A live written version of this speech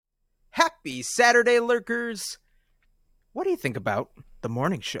Happy Saturday, lurkers! What do you think about the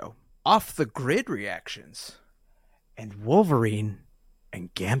morning show? Off the grid reactions. And Wolverine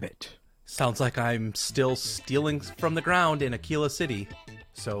and Gambit. Sounds like I'm still stealing from the ground in Aquila City.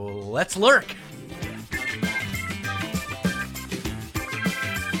 So let's lurk!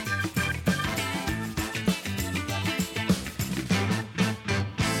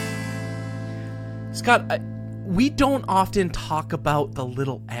 Scott, we don't often talk about the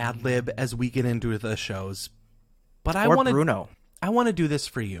little ad lib as we get into the shows, but I want to do this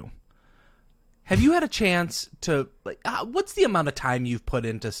for you. Have you had a chance to what's the amount of time you've put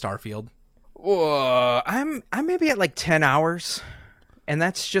into Starfield? I'm maybe at like 10 hours, and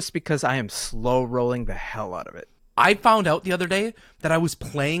that's just because I am slow rolling the hell out of it. I found out the other day that I was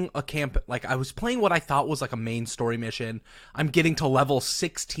playing I was playing what I thought was like a main story mission. I'm getting to level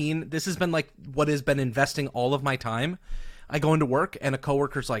 16. This has been like what has been investing all of my time. I go into work and a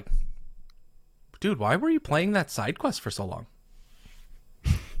coworker's like, dude, why were you playing that side quest for so long?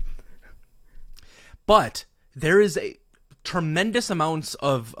 But there is a tremendous amounts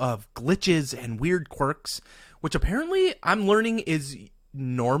of glitches and weird quirks, which apparently I'm learning is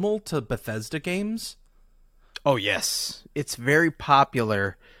normal to Bethesda games. Oh, yes. It's very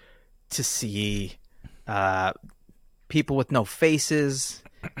popular to see people with no faces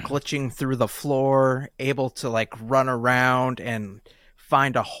glitching through the floor, able to like run around and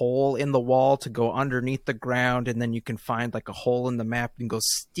find a hole in the wall to go underneath the ground, and then you can find like a hole in the map and go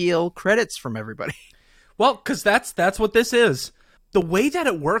steal credits from everybody. Well, because that's what this is. The way that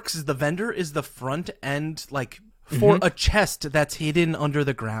it works is the vendor is the front end, like for a chest that's hidden under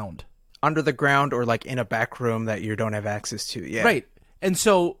the ground. Under the ground or like in a back room that you don't have access to. Yeah. Right. And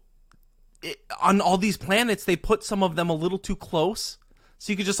so on all these planets, they put some of them a little too close.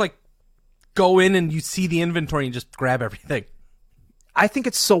 So you could just like go in and you see the inventory and just grab everything. I think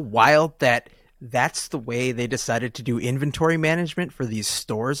it's so wild that that's the way they decided to do inventory management for these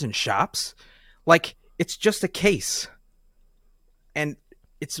stores and shops. Like, it's just a case. And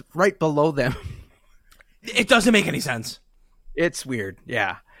it's right below them. It doesn't make any sense. It's weird.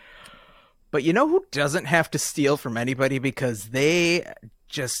 Yeah. But you know who doesn't have to steal from anybody because they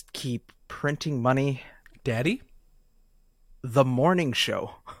just keep printing money? Daddy? The morning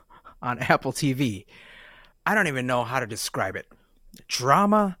show on Apple TV. I don't even know how to describe it.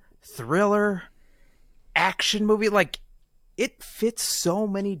 Drama, thriller, action movie. Like, it fits so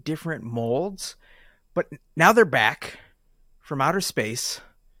many different molds. But now they're back from outer space.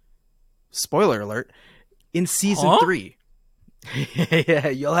 Spoiler alert. In season 3. Yeah,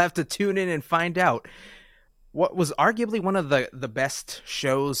 you'll have to tune in and find out. What was arguably one of the best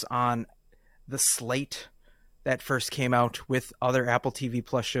shows on the slate that first came out with other Apple TV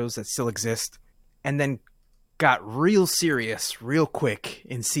Plus shows that still exist, and then got real serious real quick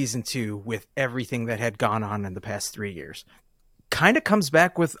in season 2 with everything that had gone on in the past 3 years. Kind of comes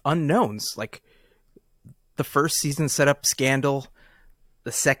back with unknowns. Like, the first season set up scandal.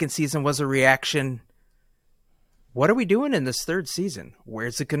 The second season was a reaction. What are we doing in this third season?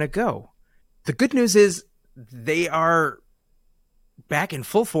 Where's it going to go? The good news is they are back in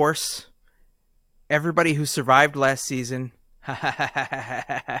full force. Everybody who survived last season. The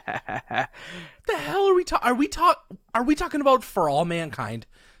hell are we Are we talking about For All Mankind?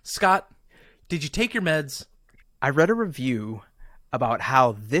 Scott, did you take your meds? I read a review about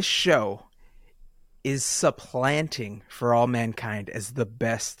how this show is supplanting For All Mankind as the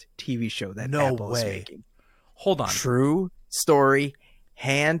best TV show that Apple is making. Hold on. True story,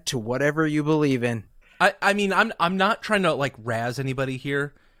 hand to whatever you believe in. I mean, I'm not trying to like razz anybody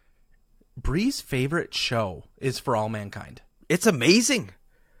here. Bree's favorite show is For All Mankind. It's amazing.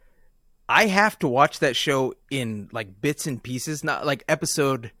 I have to watch that show in like bits and pieces, not like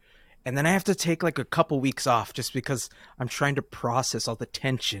episode, and then I have to take like a couple weeks off just because I'm trying to process all the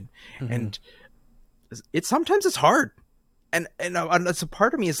tension, and sometimes it's hard. And it's a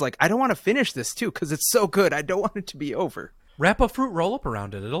part of me is like, I don't want to finish this too because it's so good. I don't want it to be over. Wrap a fruit roll up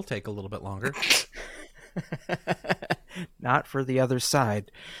around it. It'll take a little bit longer. Not for the other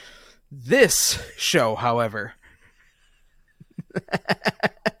side. This show, however,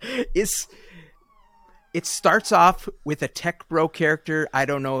 it starts off with a tech bro character. I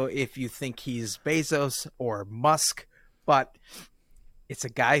don't know if you think he's Bezos or Musk, but it's a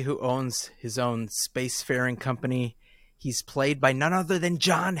guy who owns his own spacefaring company. He's played by none other than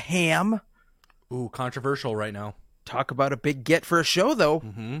John Hamm. Ooh, controversial right now. Talk about a big get for a show, though.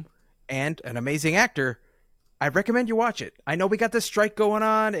 And an amazing actor. I recommend you watch it. I know we got this strike going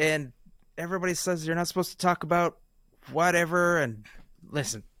on, and everybody says you're not supposed to talk about whatever. And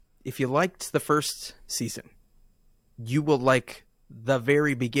listen, if you liked the first season, you will like the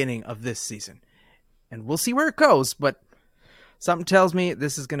very beginning of this season. And we'll see where it goes, but something tells me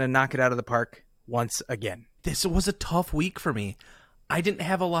this is going to knock it out of the park once again. This was a tough week for me. I didn't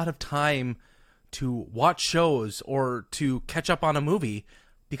have a lot of time to watch shows or to catch up on a movie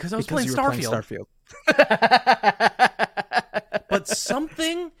because I was playing Starfield. But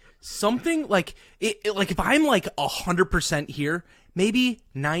something like it, like if I'm like 100% here, maybe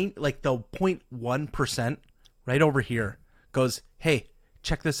the 0.1% right over here goes, hey,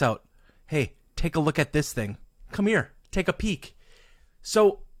 check this out. Hey, take a look at this thing. Come here, take a peek.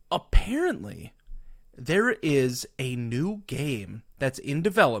 So apparently there is a new game that's in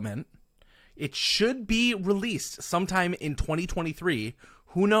development. It should be released sometime in 2023.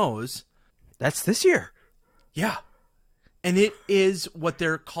 Who knows? That's this year. Yeah. And it is what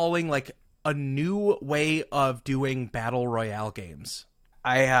they're calling like a new way of doing battle royale games.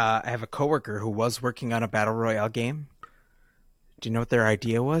 I have a coworker who was working on a battle royale game. Do you know what their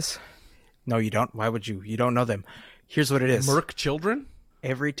idea was? No, you don't. Why would you? You don't know them. Here's what it is. Merc Children?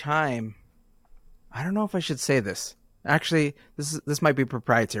 Every time, I don't know if I should say this. Actually, this might be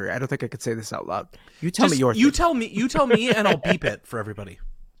proprietary. I don't think I could say this out loud. You tell me your thing. You tell me and I'll beep it for everybody.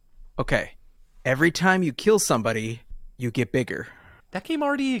 Okay. Every time you kill somebody, you get bigger. That game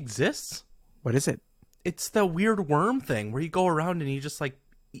already exists. What is it? It's the weird worm thing where you go around and you just like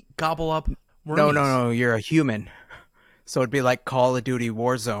gobble up worms. No. You're a human. So it'd be like Call of Duty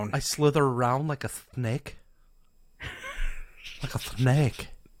Warzone. I slither around like a snake. Like a snake.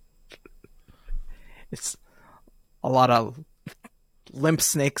 It's a lot of limp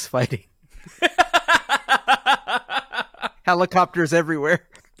snakes fighting. Helicopters everywhere.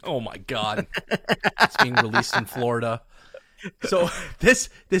 Oh my god. It's being released in Florida. So this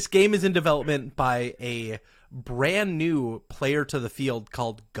game is in development by a brand new player to the field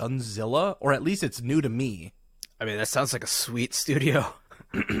called Gunzilla, or at least it's new to me. I mean, that sounds like a sweet studio.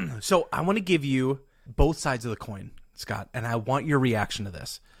 So I want to give you both sides of the coin, Scott, and I want your reaction to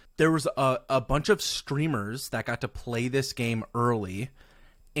this. There was a bunch of streamers that got to play this game early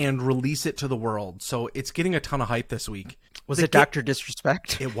and release it to the world. So it's getting a ton of hype this week. Was it Dr.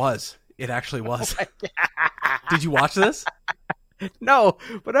 Disrespect? It was. It actually was. Did you watch this? No,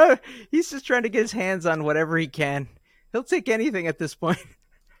 but he's just trying to get his hands on whatever he can. He'll take anything at this point.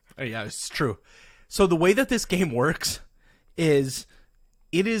 Oh, yeah, it's true. So the way that this game works is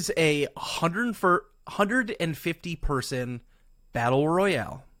it is a 150 person battle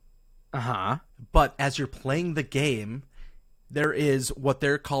royale. Uh-huh. But as you're playing the game, there is what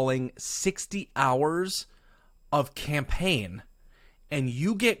they're calling 60 hours of campaign. And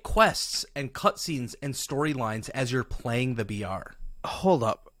you get quests and cutscenes and storylines as you're playing the BR. Hold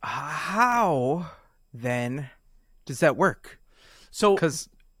up. How, then, does that work? So, because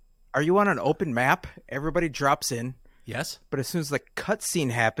are you on an open map? Everybody drops in. Yes. But as soon as the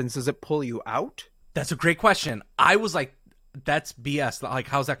cutscene happens, does it pull you out? That's a great question. I was like, that's BS. Like,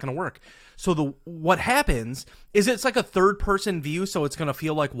 how's that going to work? So what happens is it's like a third-person view, so it's going to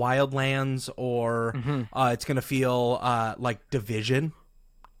feel like Wildlands or it's going to feel like Division,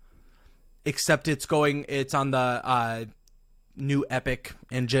 except it's on the new Epic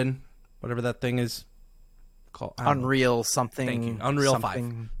engine, whatever that thing is called. Unreal something. Thank you. Unreal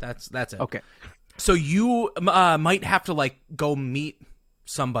something. 5. That's it. Okay. So you might have to like go meet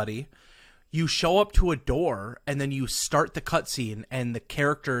somebody. You show up to a door, and then you start the cutscene, and the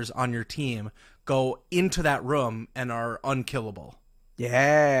characters on your team go into that room and are unkillable.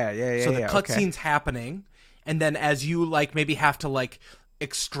 Yeah. So the cutscene's happening, and then as you like maybe have to like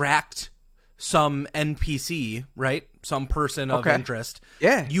extract some NPC, right? Some person of interest.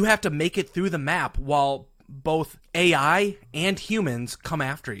 Yeah. You have to make it through the map while both AI and humans come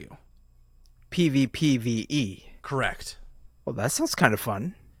after you. PvPvE. Correct. Well, that sounds kind of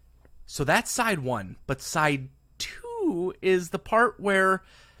fun. So that's side one, but side two is the part where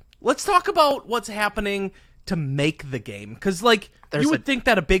let's talk about what's happening to make the game. Because, like, you would think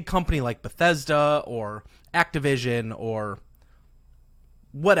that a big company like Bethesda or Activision or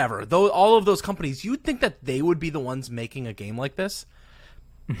whatever, though all of those companies, you'd think that they would be the ones making a game like this.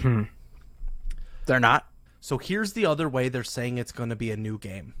 Mm-hmm. They're not. So here's the other way they're saying it's going to be a new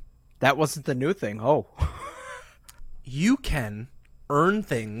game. That wasn't the new thing. Oh. You can earn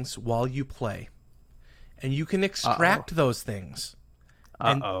things while you play, and you can extract those things.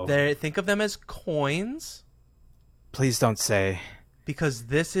 And they think of them as coins. Please don't say. Because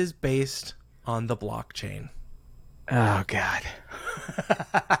this is based on the blockchain. Oh, God.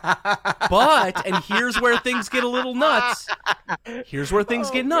 But, and here's where things get a little nuts. Here's where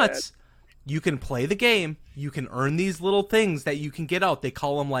things get nuts. Man. You can play the game. You can earn these little things that you can get out. They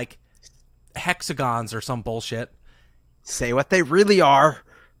call them like hexagons or some bullshit. Say what they really are.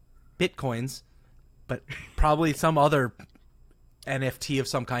 Bitcoins, but probably some other NFT of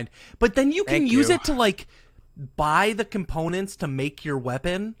some kind. But then you can use it to like buy the components to make your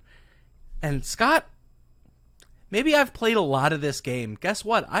weapon. And Scott, maybe I've played a lot of this game. Guess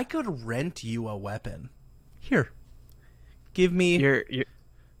what? I could rent you a weapon. Here. Give me You're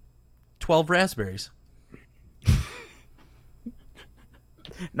 12 raspberries.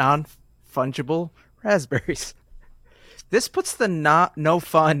 non-fungible raspberries. This puts the no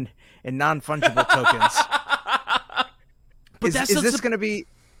fun in non-fungible tokens. But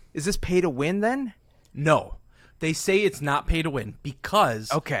Is this pay to win then? No. They say it's not pay to win because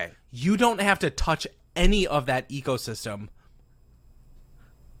you don't have to touch any of that ecosystem.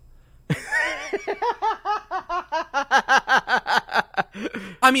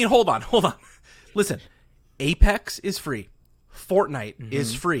 I mean, hold on. Listen, Apex is free. Fortnite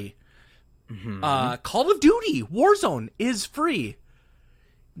is free. Call of Duty, Warzone is free.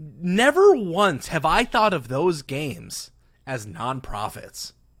 Never once have I thought of those games as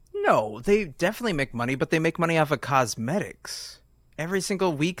non-profits. No, they definitely make money, but they make money off of cosmetics. Every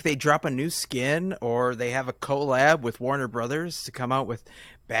single week they drop a new skin, or they have a collab with Warner Brothers to come out with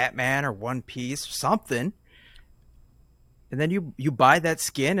Batman or One Piece or something. And then you buy that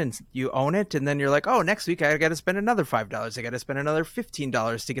skin and you own it, and then you're like, oh, next week I got to spend another $5. I got to spend another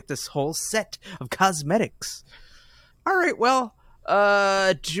 $15 to get this whole set of cosmetics. All right, well,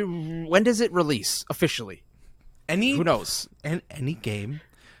 when does it release officially? Who knows? And any game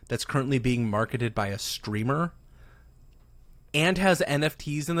that's currently being marketed by a streamer and has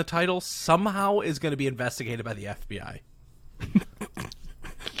NFTs in the title somehow is going to be investigated by the FBI.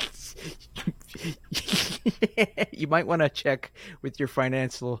 You might want to check with your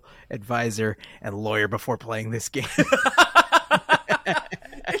financial advisor and lawyer before playing this game.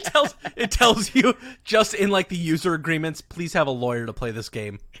 It tells you just in like the user agreements, please have a lawyer to play this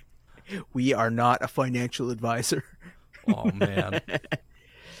game. We are not a financial advisor. Oh man.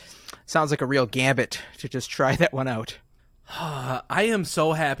 Sounds like a real gambit to just try that one out. I am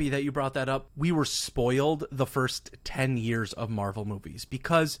so happy that you brought that up. We were spoiled the first 10 years of Marvel movies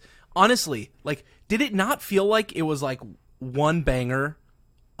because honestly, like, did it not feel like it was like one banger,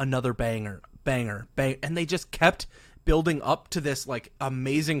 another banger, bang, and they just kept building up to this like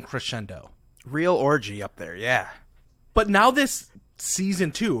amazing crescendo. Real orgy up there, yeah. But now this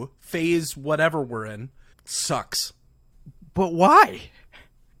season 2, phase whatever we're in, sucks. But why?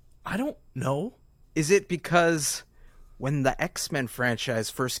 I don't know. Is it because when the X-Men franchise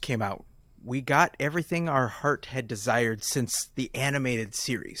first came out, we got everything our heart had desired since the animated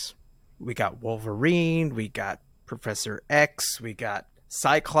series? We got Wolverine, we got Professor X, we got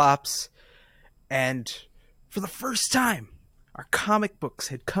Cyclops, and for the first time, our comic books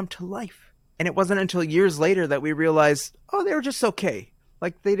had come to life. And it wasn't until years later that we realized, oh, they were just okay.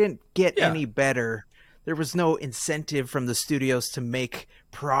 Like, they didn't get any better. There was no incentive from the studios to make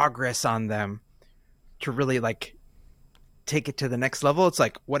progress on them to really, like, take it to the next level. It's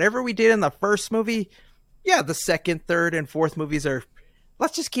like, whatever we did in the first movie, yeah, the second, third, and fourth movies are...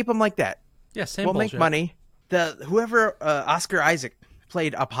 Let's just keep them like that. Yeah, same We'll bullshit. make money. Whoever Oscar Isaac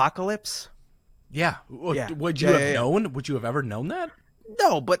played Apocalypse. Yeah. Yeah. Would you have known? Would you have ever known that?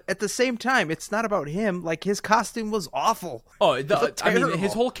 No, but at the same time, it's not about him. Like, his costume was awful. Oh, I mean,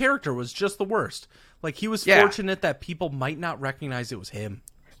 his whole character was just the worst. Like, he was fortunate that people might not recognize it was him.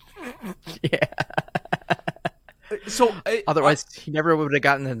 Yeah. So otherwise, he never would have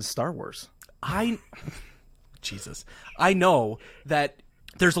gotten into Star Wars. Jesus. I know that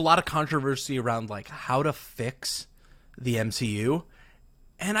there's a lot of controversy around like how to fix the MCU.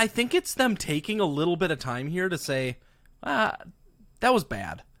 And I think it's them taking a little bit of time here to say, that was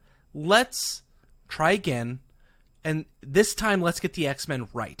bad. Let's try again. And this time, let's get the X-Men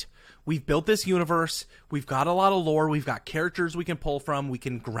right. We've built this universe. We've got a lot of lore. We've got characters we can pull from. We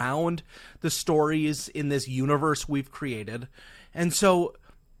can ground the stories in this universe we've created. And so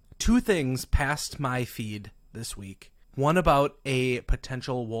 2 things passed my feed this week. One about a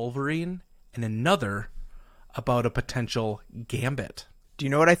potential Wolverine and another about a potential Gambit. Do you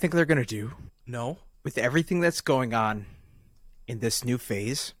know what I think they're going to do? No. With everything that's going on in this new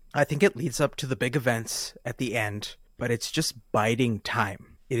phase, I think it leads up to the big events at the end, but it's just biding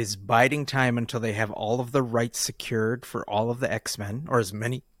time. It is biding time until they have all of the rights secured for all of the X-Men, or as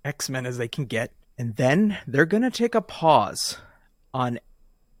many X-Men as they can get. And then they're going to take a pause on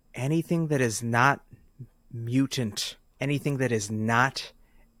anything that is not mutant, anything that is not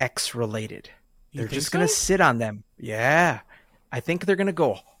X-related. They're just going to sit on them. Yeah. I think they're going to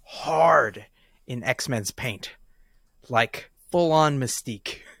go hard in X-Men's paint. Like, full-on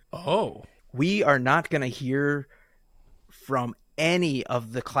Mystique. Oh. We are not going to hear from any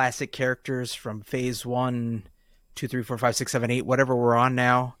of the classic characters from phase 1, 2, 3, 4, 5, 6, 7, 8, whatever we're on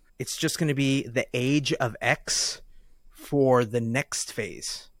now. It's just going to be the Age of X for the next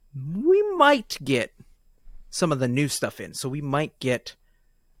phase. We might get some of the new stuff in. So we might get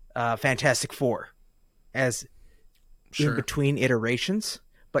Fantastic Four as in between iterations,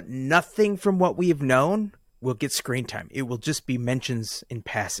 but nothing from what we have known will get screen time. It will just be mentions in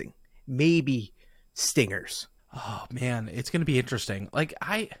passing. Maybe stingers. Oh man, it's going to be interesting. Like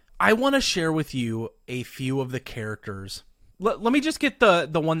I want to share with you a few of the characters. Let me just get the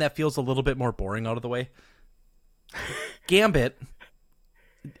one that feels a little bit more boring out of the way. Gambit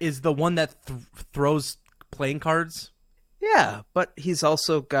is the one that throws playing cards. Yeah, but he's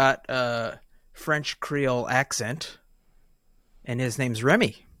also got a French Creole accent, and his name's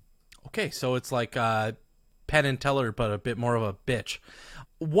Remy. Okay, so it's like Penn and Teller, but a bit more of a bitch.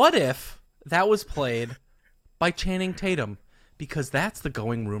 What if that was played by Channing Tatum? Because that's the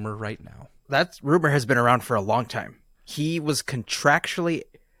going rumor right now. That rumor has been around for a long time. He was contractually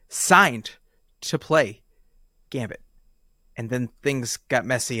signed to play Gambit, and then things got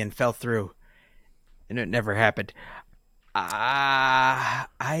messy and fell through, and it never happened. I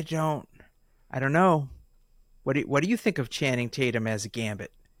don't know. What do you think of Channing Tatum as a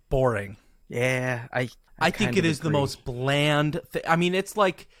Gambit? Boring. Yeah, I think it is the most bland I mean, it's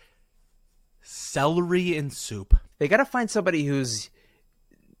like celery and soup. They got to find somebody who's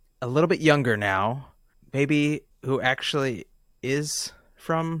a little bit younger now, maybe who actually is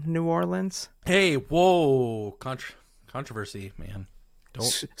from New Orleans. Hey, whoa, controversy, man.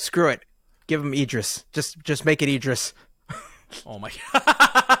 Don't screw it. Give him Idris. Just make it Idris. Oh my god.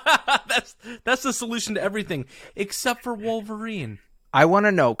 That's the solution to everything except for Wolverine. I want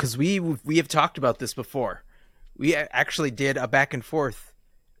to know, because we have talked about this before. We actually did a back and forth,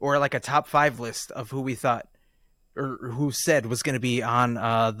 or like a top 5 list of who we thought, or who said was going to be on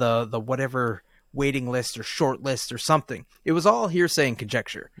the whatever waiting list or short list or something. It was all hearsay and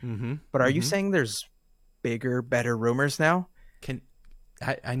conjecture. Mm-hmm. But are you saying there's bigger, better rumors now?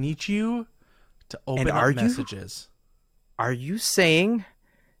 I need you to open up messages. Are you saying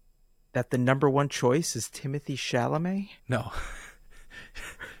that the number one choice is Timothée Chalamet? No.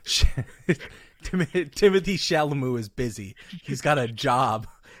 Timothée Chalamet is busy. He's got a job.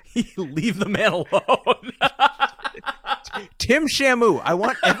 Leave the man alone. Tim Shamu. I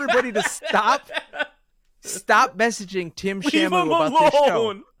want everybody to stop messaging Tim Shamu about this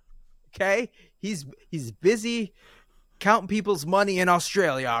show. Okay? He's busy counting people's money in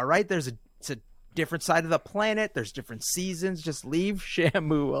Australia, all right? It's a different side of the planet. There's different seasons. Just leave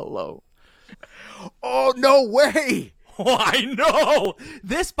Shamu alone. Oh, no way. Oh, I know.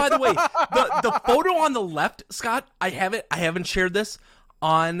 This, by the way, the photo on the left, Scott, I haven't shared this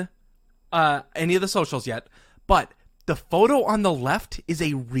on any of the socials yet, but the photo on the left is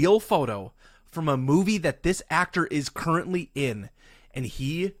a real photo from a movie that this actor is currently in, and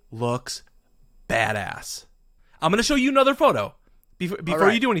he looks badass. I'm going to show you another photo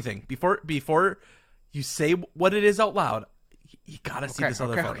before you do anything. Before you say what it is out loud, you got to see this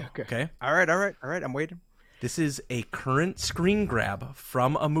other photo. Okay? All right. I'm waiting. This is a current screen grab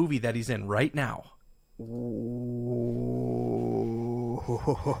from a movie that he's in right now.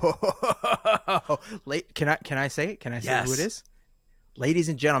 Can I say it? Can I say yes. who it is? Ladies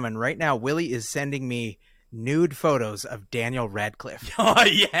and gentlemen, right now Willie is sending me nude photos of Daniel Radcliffe. Oh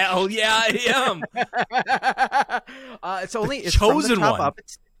yeah, I am. It's only chosen from the top one. Up.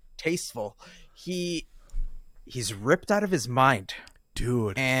 It's tasteful. He's ripped out of his mind,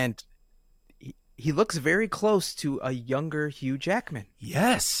 dude, and he looks very close to a younger Hugh Jackman.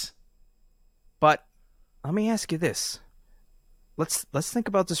 Yes, but let me ask you this: let's think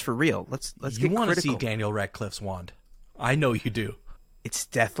about this for real. Let's you get want critical. to see Daniel Radcliffe's wand? I know you do. It's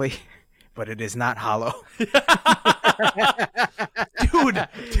deathly, but it is not hollow. dude,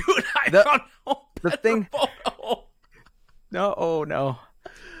 I don't know. The thing. No.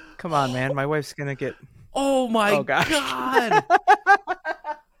 Come on, man. My wife's gonna get. Oh my god.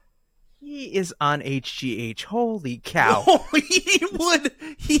 He is on HGH. Holy cow. Oh,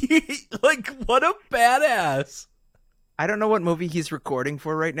 what a badass. I don't know what movie he's recording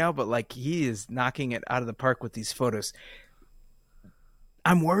for right now, but like he is knocking it out of the park with these photos.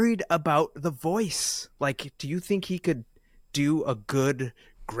 I'm worried about the voice. Like, do you think he could do a good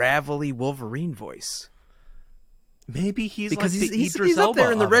gravelly Wolverine voice? Maybe he's because like he's up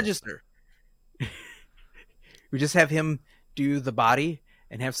there in the register. We just have him do the body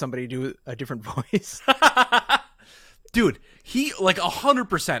and have somebody do a different voice. Dude, he like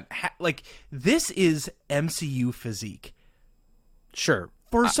 100%. Like this is MCU physique. Sure,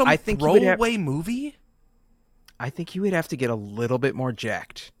 for some throwaway movie. I think he would have to get a little bit more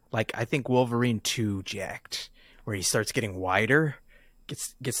jacked. Like, I think Wolverine 2 jacked, where he starts getting wider,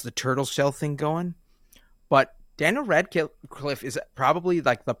 gets the turtle shell thing going. But Daniel Radcliffe is probably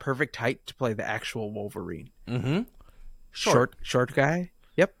like the perfect height to play the actual Wolverine. Mm-hmm. Short guy.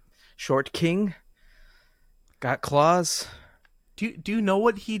 Yep. Short king. Got claws. Do you know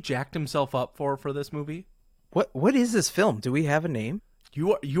what he jacked himself up for this movie? What is this film? Do we have a name?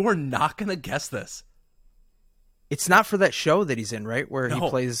 You are not gonna guess this. It's not for that show that he's in, right? Where he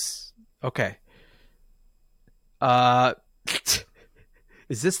plays. Okay.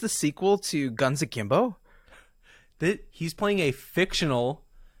 Is this the sequel to Guns Akimbo? He's playing a fictional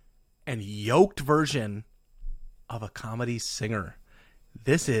and yoked version of a comedy singer.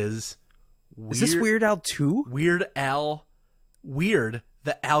 This is Is this Weird Al 2? Weird,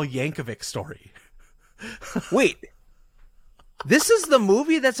 the Al Yankovic story. Wait. This is the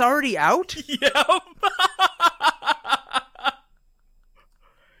movie that's already out? Yep.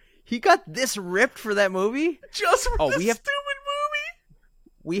 He got this ripped for that movie? Just for this stupid movie?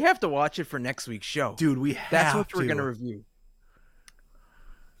 We have to watch it for next week's show. Dude, That's what we're going to review.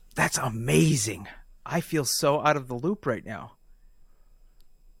 That's amazing. I feel so out of the loop right now.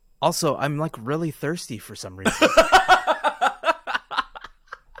 Also, I'm like really thirsty for some reason.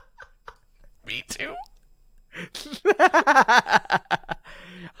 Me too.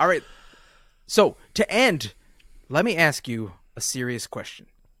 All right. So, to end, let me ask you a serious question.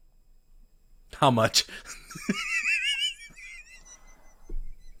 How much?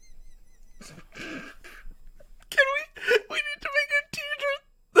 We need to make a t-shirt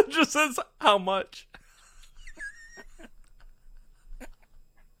that just says how much.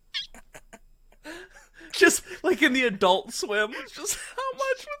 Just like in the Adult Swim, it's just how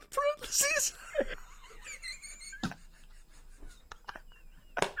much with parentheses.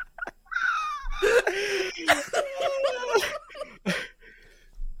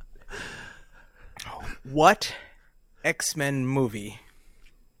 What X-Men movie,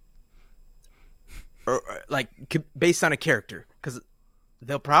 or like based on a character, because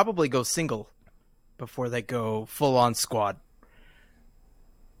they'll probably go single before they go full-on squad.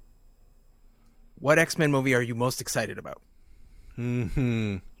 What X-Men movie are you most excited about? Not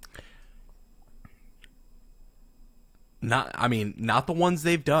the ones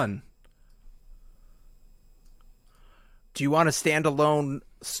they've done. Do you want a standalone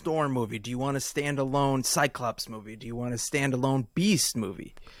Storm movie? Do you want a standalone Cyclops movie? Do you want a standalone Beast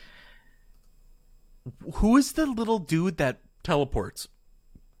movie? Who is the little dude that teleports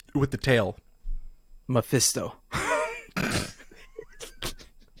with the tail? Mephisto.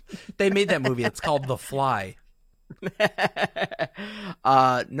 They made that movie. It's called The Fly.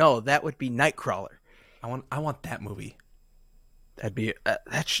 No, that would be Nightcrawler. I want that movie. That'd be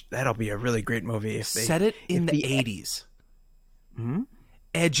that'll be a really great movie. If they set it in the 80s. Hmm?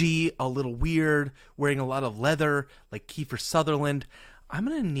 Edgy, a little weird, wearing a lot of leather, like Kiefer Sutherland. I'm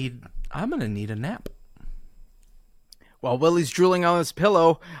gonna need a nap. While Willie's drooling on his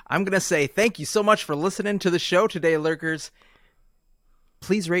pillow, I'm gonna say thank you so much for listening to the show today, lurkers.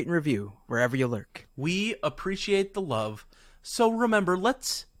 Please rate and review wherever you lurk. We appreciate the love. So remember,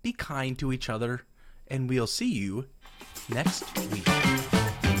 let's be kind to each other, and we'll see you next week.